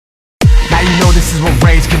know this is what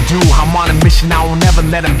rage can do. I'm on a mission, I will never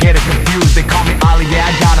let them get it confused. They call me Ali, yeah,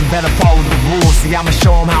 I got them, better follow the rules. See, I'ma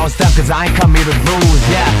show them how it's done, cause I ain't come here to lose.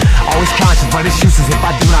 Yeah, always conscious, but it's useless if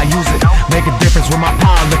I do not use it. Make a difference with my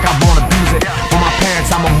power, look, I won't abuse it. For my parents,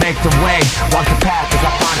 I'ma make the way, walk the path, cause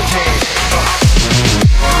I find a change.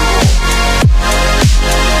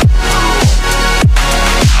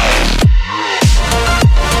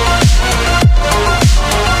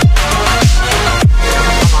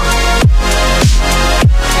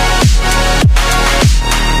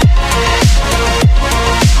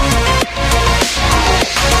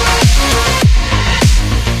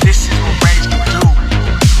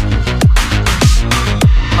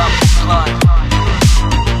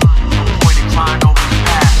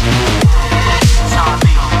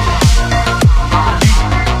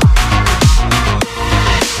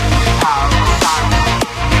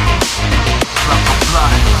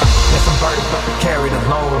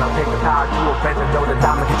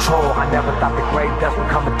 I never thought the great death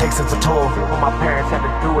would come and take such a toll. When my parents had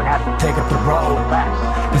to do it, had to take up the road.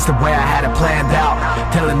 It's the way I had it planned out.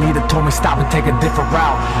 Till Anita told me stop and take a different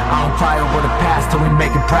route. I don't cry over the past till we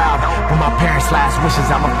make it proud. When my parents' last wishes,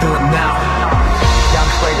 I'ma feel it now. Yeah,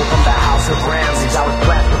 I'm straight from the house of Ramses. I was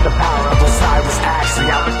blessed with the power of Osiris. Actually,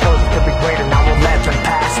 I was chosen to be great and I won't let them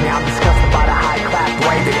pass me. I'm disgusted by the high class, the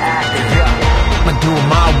way they acted. I'ma do it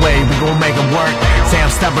my way, we gon' make it work. Say I'm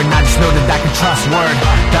stubborn, I just know that I can trust word.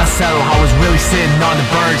 Dust settle, I was really sitting on the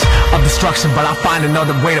verge of destruction, but I'll find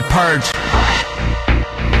another way to purge.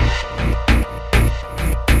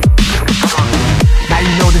 Now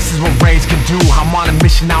you know this is what rage can do. I'm on a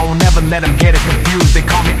mission, I will never let them get it confused. They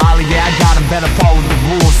call me Ali, yeah, I got them, better follow the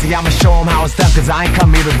rules. See, I'ma show them how it's done, cause I ain't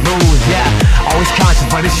come here to lose. Yeah, always conscious,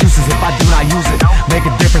 but it's useless if I do not use it. Make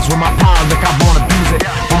a difference with my power, look, I won't abuse it.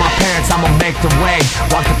 For my parents, I'ma make the way,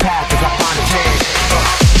 walk the path, cause I find a change.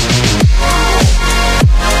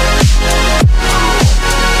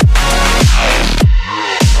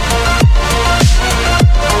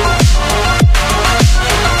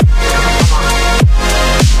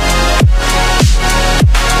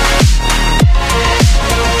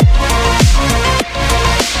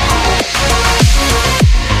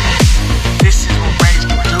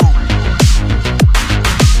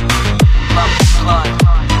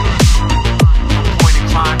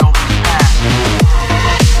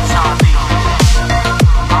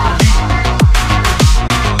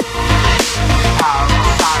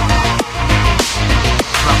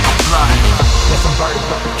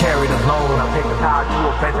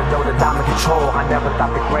 I never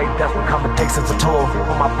thought the great death would come and take such a toll.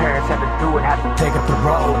 When my parents had to do it, had to take up the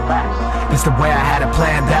road. It's the way I had it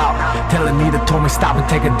planned out. Till Anita told me stop and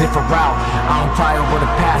take a different route. I don't cry over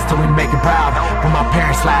the past till we make it proud. When my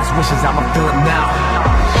parents' last wishes, I'ma feel it now.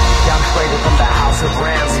 Yeah, I'm straight from the house of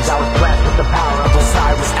Ramses. I was blessed with the power of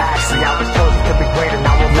Osiris. Actually, I was chosen to be great and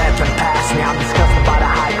I won't let them pass me. I'm disgusted by the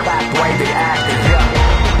high class, the way they acted.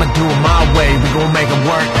 I'ma do it my way, we gon' make it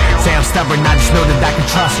work. Say I'm stubborn, I just know that I can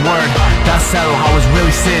trust word. Dust settle, I was really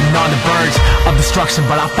sitting on the verge of destruction,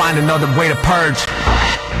 but I'll find another way to purge.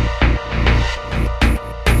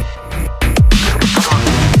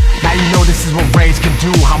 Now you know this is what rage can do.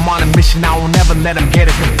 I'm on a mission, I will never let them get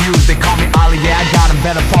it confused. They call me Ali, yeah, I got them,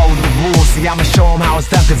 better follow the rules. See, I'ma show them how it's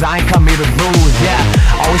done, cause I ain't come here to lose. Yeah,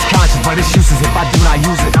 always conscious, but it's useless if I do not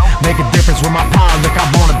use it. Make a difference with my power, look, I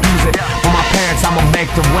won't abuse it. For my parents, I'ma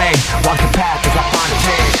make the way, walk the path, cause I find a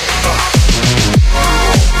change.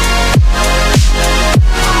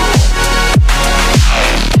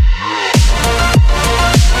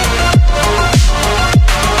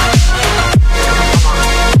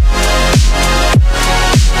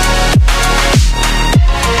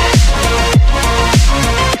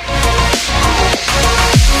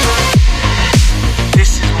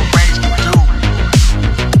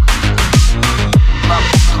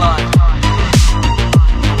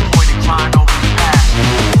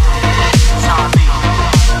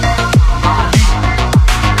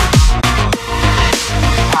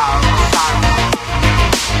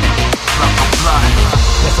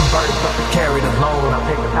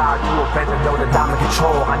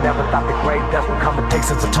 I never thought the great death would come and take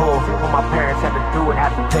such a toll. When my parents had to do it, had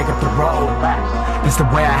to take up the road. It's the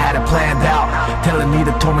way I had it planned out. Till Anita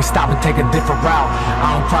told me stop and take a different route.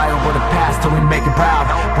 I don't cry over the past till we make it proud.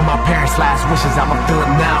 When my parents' last wishes, I'ma feel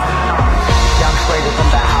it now. Yeah, I'm straight from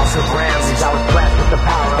the house of Ramses. I was blessed with the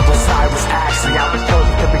power of Osiris. Actually, I was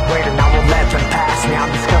chosen to be great and I won't let them pass me. I'm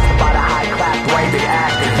disgusted by the high class, the way they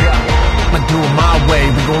acted. I'ma do it my way,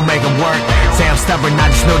 we gon' make it work. Say I'm stubborn, I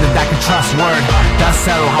just know that I can trust word. Dust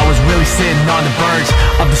settle, I was really sitting on the verge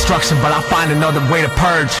of destruction, but I'll find another way to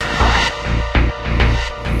purge.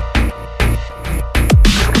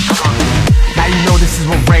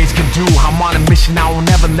 mission, I will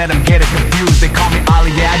never let them get it confused. They call me Ali,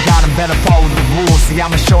 yeah, I got them, better follow the rules. See,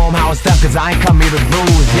 I'ma show them how it's done, cause I ain't come here to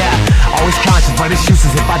lose. Yeah, always conscious, but it's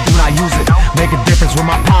useless if I do not use it. Make a difference with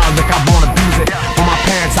my power, look, I won't abuse it. For my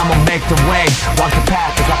parents, I'ma make the way, walk the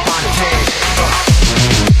path as I find a change.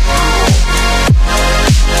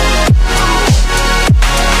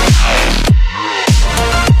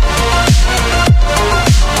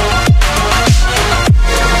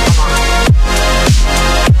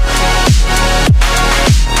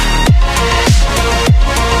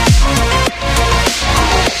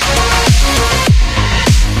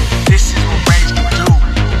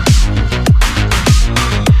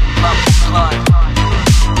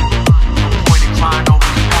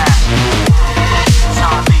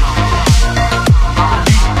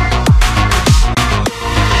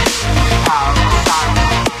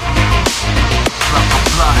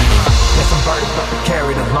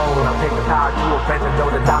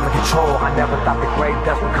 I never thought the great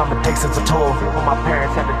death would come and take such a toll. When my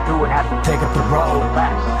parents had to do it, had to take up the road.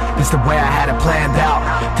 This the way I had it planned out,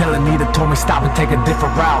 till Anita told me stop and take a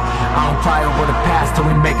different route. I don't cry over the past till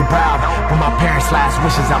we make it proud. When my parents' last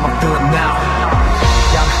wishes, I'ma feel it now.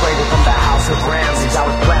 Yeah, I'm straight from the house of Ramses. I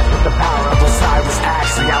was blessed with the power of Osiris.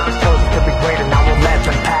 Actually, I was chosen to be great and I won't let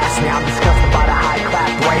them pass me. I'm disgusted by the high class,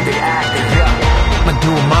 the way they acted. Yeah, I'ma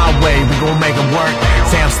do it my way, we gon' make it work.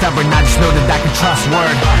 Say I'm stubborn, I just know that I can trust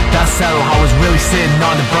word. Dust settle, I was really sitting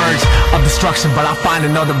on the verge of destruction, but I'll find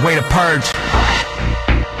another way to purge.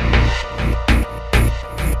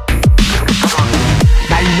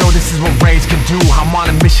 Now you know this is what rage can do. I'm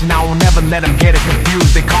on a mission, I will never let them get it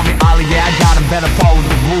confused. They call me Ali, yeah, I got them, better follow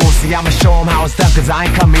the rules. See, I'ma show them how it's done, cause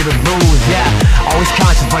I ain't come here to lose. Yeah, always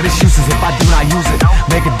conscious, but it's useless if I do not use it.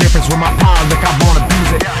 Make a difference with my power, look, I won't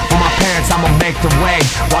abuse it. For my parents, I'ma make the way,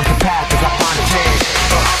 walk the path as I find a change.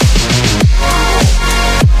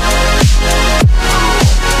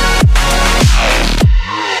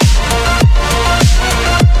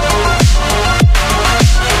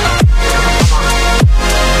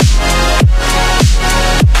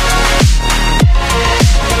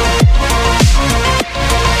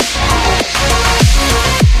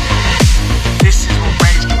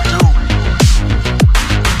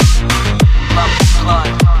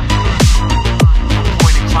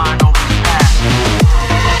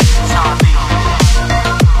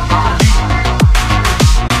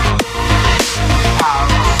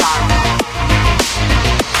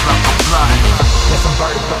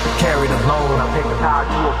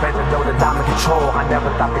 I never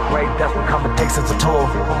thought the great death would come and take such a toll.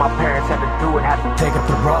 When my parents had to do it, had to take up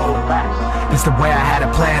the road. This the way I had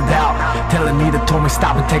it planned out, till Anita told me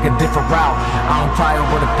stop and take a different route. I don't cry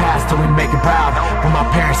over the past till we make it proud. When my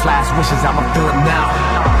parents' last wishes, I'ma feel it now.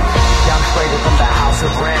 Yeah, I'm straight from the house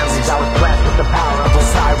of Ramses. I was blessed with the power of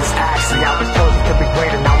Osiris. Actually, I was chosen to be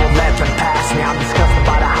great and I won't let them pass me. I'm disgusted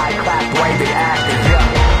by the high class, the way they acted.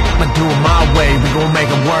 Yeah, I'ma do it my way, we gon' make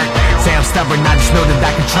it work. Say I'm stubborn, I just know that I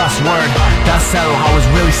can trust word. Dust settle, I was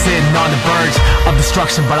really sitting on the verge of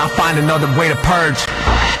destruction, but I'll find another way to purge.